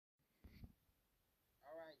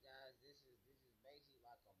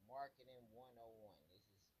101. This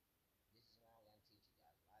is what I'm gonna teach you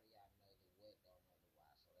guys. A lot of y'all know the what, don't know the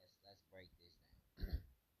why. So let's break this down.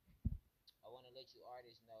 I want to let you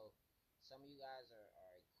artists know. Some of you guys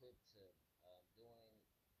are equipped to doing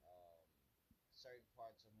um, certain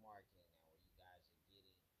parts of marketing now, where you guys are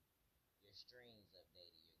getting your streams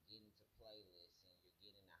updated, you're getting to playlists, and you're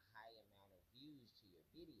getting a high amount of views to your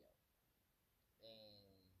video,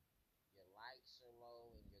 and your likes are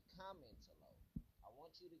low and your comments are low. I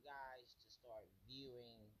want you guys to start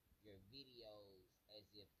viewing your videos as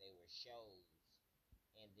if they were shows,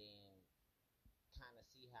 and then kind of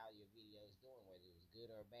see how your video is doing, whether it was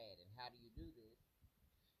good or bad. And how do you do this?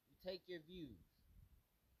 You take your views.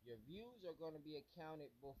 Your views are going to be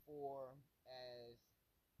accounted before as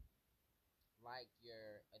like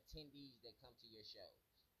your attendees that come to your shows.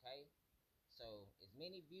 Okay? So as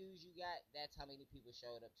many views you got, that's how many people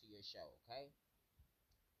showed up to your show. Okay?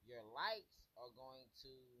 Your likes are going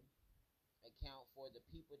to account for the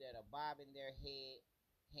people that are bobbing their head,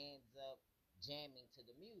 hands up, jamming to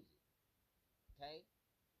the music. Okay?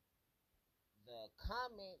 The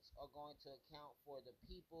comments are going to account for the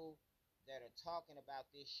people that are talking about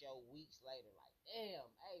this show weeks later. Like, damn,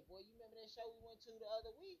 hey boy, you remember that show we went to the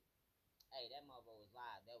other week? Hey, that motherfucker was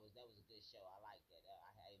live. That was a good show. I like that.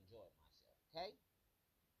 I enjoyed myself. Okay?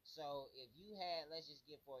 So if you had, let's just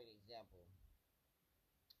give for an example,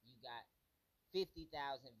 you got 50,000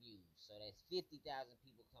 views. So that's 50,000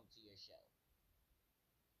 people come to your show.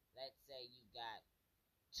 Let's say you got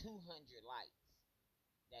 200 likes.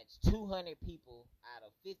 That's 200 people out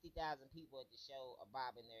of 50,000 people at the show are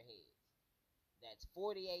bobbing their heads. That's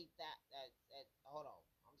 48,000. Hold on.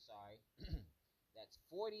 I'm sorry. That's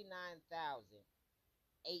 49,800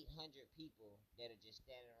 people that are just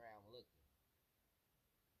standing around looking.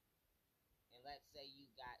 And let's say you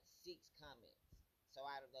got 6 comments. So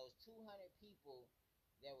out of those 200 people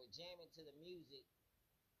that were jamming to the music,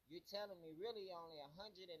 you're telling me really only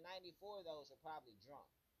 194 of those are probably drunk.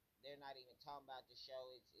 They're not even talking about the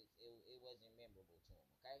show. It wasn't memorable to them.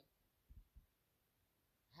 Okay.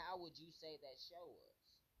 How would you say that show was?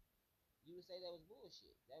 You would say that was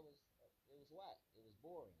bullshit. It was whack. It was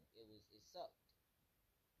boring. It sucked.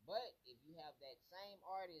 But if you have that same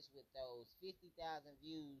artist with those 50,000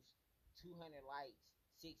 views, 200 likes,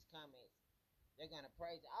 6 comments, they're gonna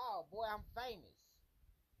praise it. Oh boy, I'm famous.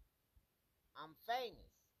 I'm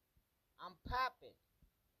famous. I'm popping.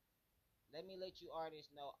 Let me let you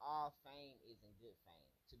artists know all fame isn't good fame.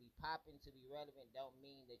 To be popping, to be relevant, don't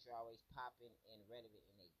mean that you're always popping and relevant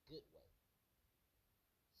in a good way.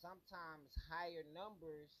 Sometimes higher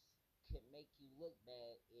numbers can make you look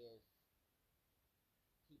bad if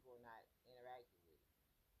people are not interacting with it.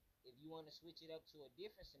 If you want to switch it up to a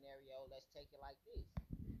different scenario, let's take it like this.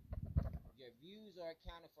 Your views are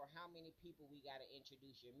accounted for how many people we got to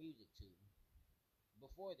introduce your music to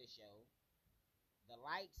before the show. The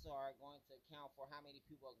likes are going to account for how many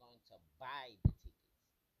people are going to buy the tickets.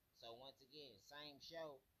 So once again, same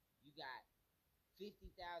show, you got 50,000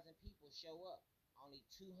 people show up. Only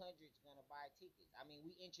 200 is gonna buy tickets. I mean,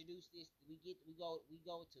 we introduce this. We go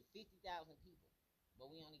to 50,000 people,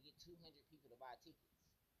 but we only get 200 people to buy tickets.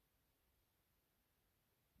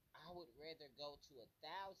 I would rather go to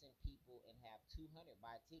 1,000 people and have 200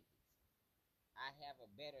 buy tickets. I have a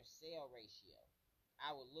better sale ratio.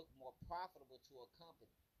 I would look more profitable to a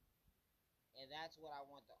company. And that's what I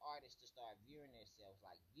want the artists to start viewing themselves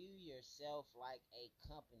like. View yourself like a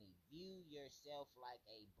company. View yourself like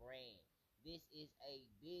a brand. This is a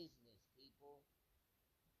business, people.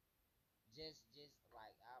 Just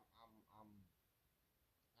like I'm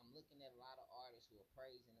looking at a lot of artists who are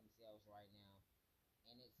praising themselves right now,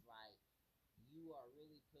 and it's like you are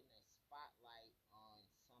really putting a spotlight on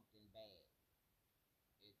something bad.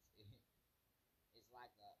 It's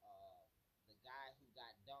like the guy who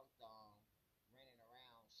got dunked on running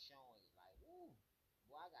around showing it like, woo,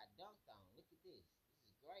 boy, I got dunked on. Look at this. This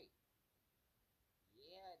is great.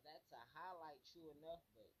 Yeah, that's a highlight, true enough,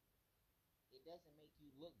 but it doesn't make you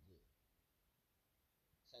look good.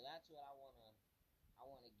 So that's what I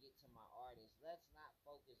wanna get to my artists. Let's not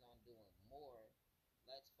focus on doing more.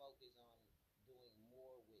 Let's focus on doing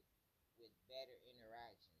more with better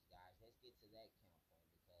interactions, guys. Let's get to that count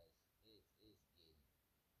point because it's getting.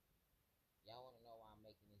 Y'all wanna know why I'm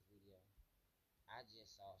making this video? I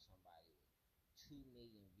just saw somebody with 2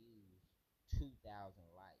 million views, 2,000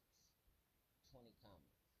 likes, 20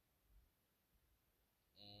 comments,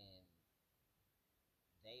 and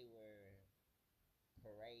they were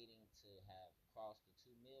parading to have crossed the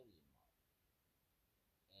 2 million mark.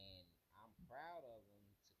 And I'm proud of them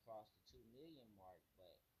to cross the 2 million mark,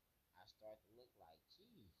 but I start to look like,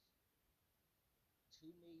 geez, 2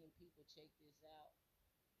 million people check this out,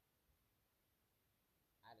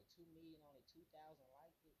 out of 2 million, only 2,000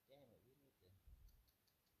 liked it. Damn it, we need to.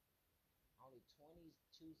 Only 20s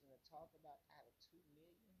choosing to talk about out of 2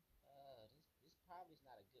 million. This probably is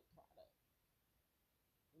not a good product.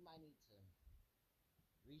 We might need to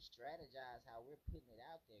re-strategize how we're putting it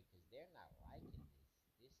out there because they're not liking this.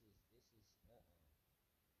 This is.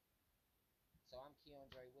 So I'm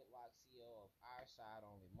Keandre Whitlock, CEO of Our Side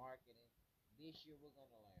Only Marketing. This year we're going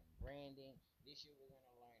to learn branding. This year we're going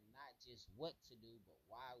to learn not just what to do, but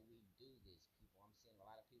why we do this, people. I'm seeing a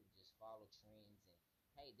lot of people just follow trends and,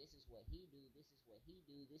 hey, this is what he do, this is what he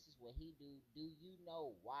do, this is what he do. Do you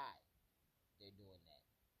know why they're doing that?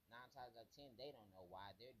 9 times out of 10, they don't know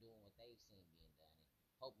why. They're doing what they've seen being done and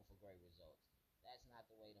hoping for great results. That's not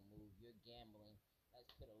the way to move. You're gambling.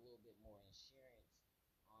 Let's put a little bit more insurance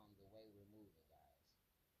on the way we're moving, guys.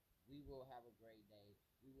 We will have a great day.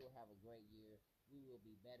 We will have a great year. We will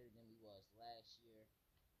be better than we was last year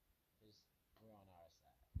because we're on our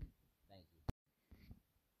side. Thank you.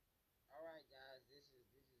 All right, guys. This is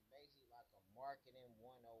basically like a marketing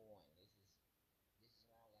 101. This is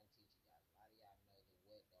what I'm gonna teach you guys. A lot of y'all know the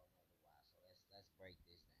what, don't know the why. So let's break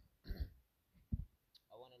this down.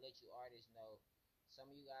 I want to let you artists know. Some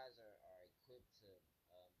of you guys are equipped to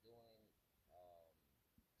doing um,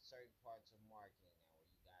 certain parts of marketing now,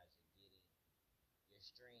 where you guys are getting your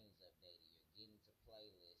streams updated, you're getting to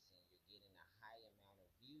playlists, and you're getting a high amount of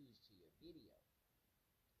views to your video,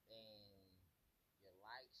 and your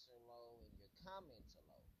likes are low and your comments are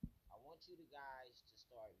low. I want you guys to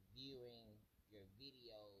start viewing your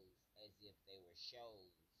videos as if they were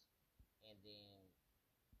shows, and then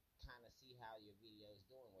kind of see how your video is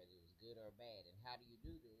doing, whether it was good or bad. And how do you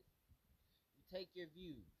do this? You take your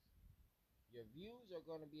views. Your views are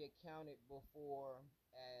going to be accounted before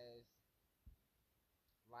as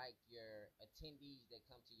like your attendees that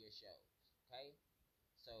come to your shows. Okay?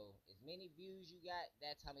 So as many views you got,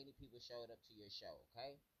 that's how many people showed up to your show.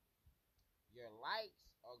 Okay? Your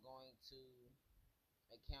likes are going to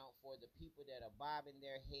account for the people that are bobbing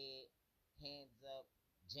their head, hands up,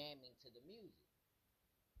 jamming to the music.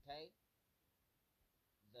 Okay?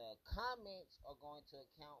 The comments are going to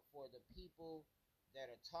account for the people that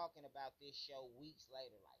are talking about this show weeks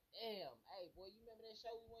later. Like, damn, hey boy, you remember that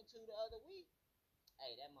show we went to the other week?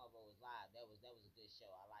 Hey, that motherfucker was live. That was a good show.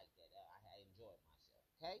 I like that. I enjoyed myself.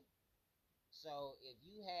 Okay? So if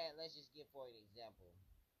you had, let's just give for an example,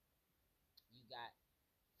 you got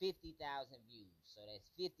 50,000 views. So that's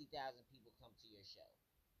 50,000 people come to your show.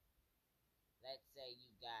 Let's say you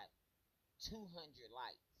got 200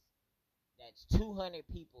 likes. That's 200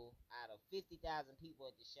 people out of 50,000 people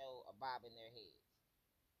at the show are bobbing their heads.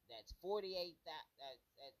 That's 48,000.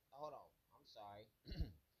 Hold on. I'm sorry.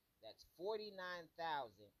 That's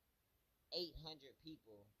 49,800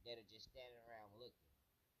 people that are just standing around looking.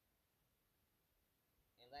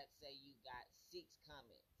 And let's say you got 6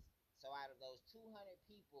 comments. So out of those 200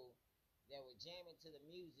 people that were jamming to the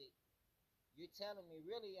music, you're telling me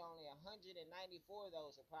really only 194 of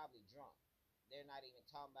those are probably drunk. They're not even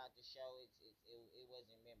talking about the show. It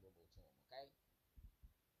wasn't memorable to them. Okay.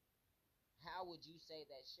 How would you say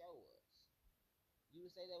that show was? You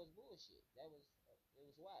would say that was bullshit. It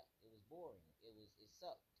was whack. It was boring. It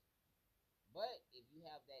sucked. But if you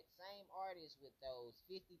have that same artist with those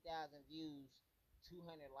 50,000 views,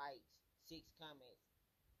 200 likes, 6 comments,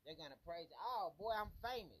 they're gonna praise it. Oh boy, I'm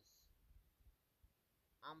famous.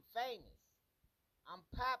 I'm famous. I'm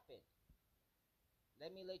popping.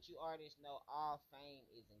 Let me let you artists know all fame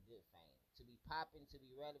isn't good fame. To be popping, to be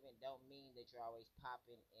relevant, don't mean that you're always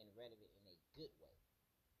popping and relevant in a good way.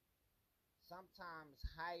 Sometimes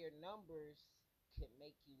higher numbers can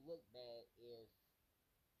make you look bad if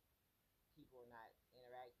people are not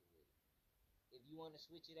interacting with it. If you want to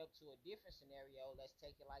switch it up to a different scenario, let's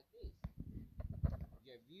take it like this.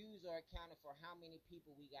 Your views are accounted for how many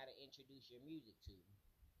people we got to introduce your music to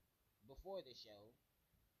before the show.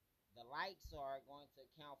 The likes are going to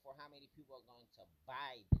account for how many people are going to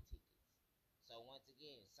buy the tickets. So once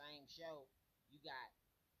again, same show, you got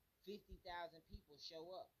 50,000 people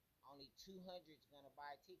show up. Only 200 is gonna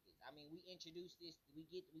buy tickets. I mean, we introduce this. We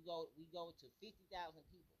go to 50,000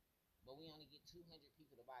 people, but we only get 200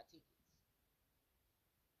 people to buy tickets.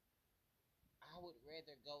 I would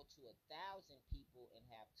rather go to 1,000 people and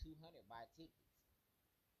have 200 buy tickets.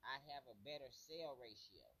 I have a better sale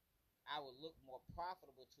ratio. I would look more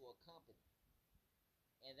profitable to a company.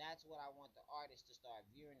 And that's what I want the artists to start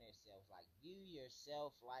viewing themselves like. View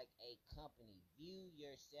yourself like a company. View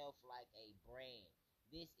yourself like a brand.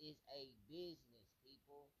 This is a business,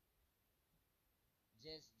 people.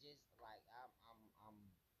 Just like I'm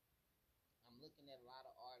looking at a lot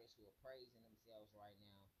of artists who are praising themselves right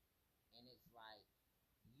now, and it's like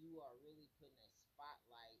you are really putting a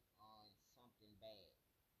spotlight on something bad.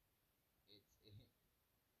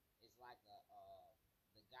 It's like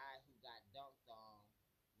the guy who got dunked on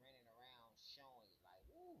running around showing it like,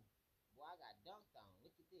 "Woo, boy, I got dunked on.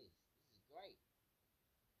 Look at this. This is great."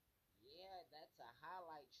 Yeah, that's a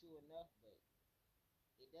highlight, true enough, but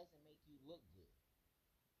it doesn't make you look good.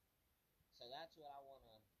 So that's what I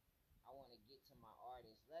wanna get to my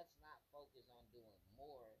artists. Let's not focus on doing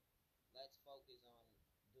more. Let's focus on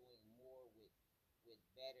doing more with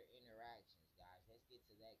better interactions, guys. Let's get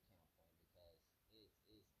to that count point because it's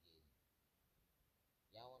getting.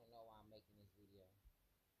 Y'all wanna know why I'm making this video?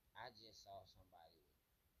 I just saw somebody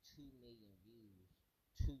with 2 million views,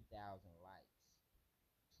 2,000 likes,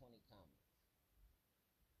 20 comments,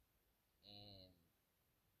 and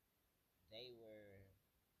they were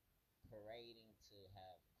parading to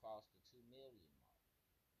have crossed the 2 million mark.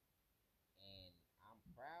 And I'm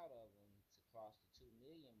proud of them to cross the 2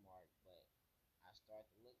 million mark, but I start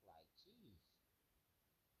to look like, geez,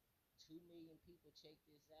 2 million people check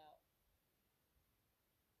this out.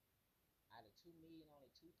 Out of 2 million, only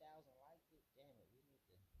 2,000 liked it. Damn it, we need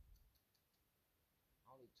to.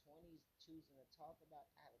 Only 20s choosing to talk about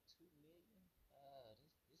out of 2 million.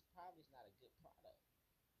 This probably is not a good product.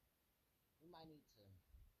 We might need to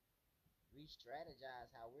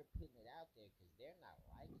re-strategize how we're putting it out there because they're not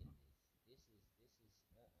liking this. This is.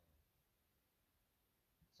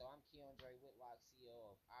 So I'm Keandre Whitlock, CEO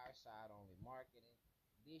of Our Side Only Marketing.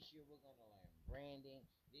 This year we're gonna learn branding.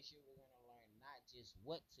 This year we're gonna learn not just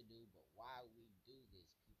what to do, but why we do this.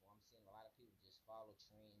 People, I'm seeing a lot of people just follow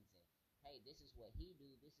trends and hey, this is what he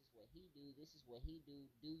do. This is what he do. This is what he do.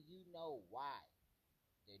 Do you know why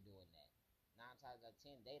they're doing that? 9 times out of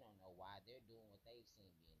 10, they don't know why. They're doing what they've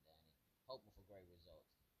seen being done and hoping for great results.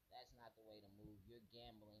 That's not the way to move. You're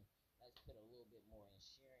gambling. Let's put a little bit more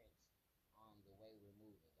insurance on the way we're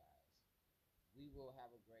moving, guys. We will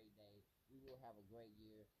have a great day. We will have a great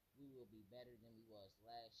year. We will be better than we was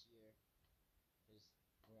last year because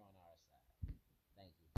we're on our side.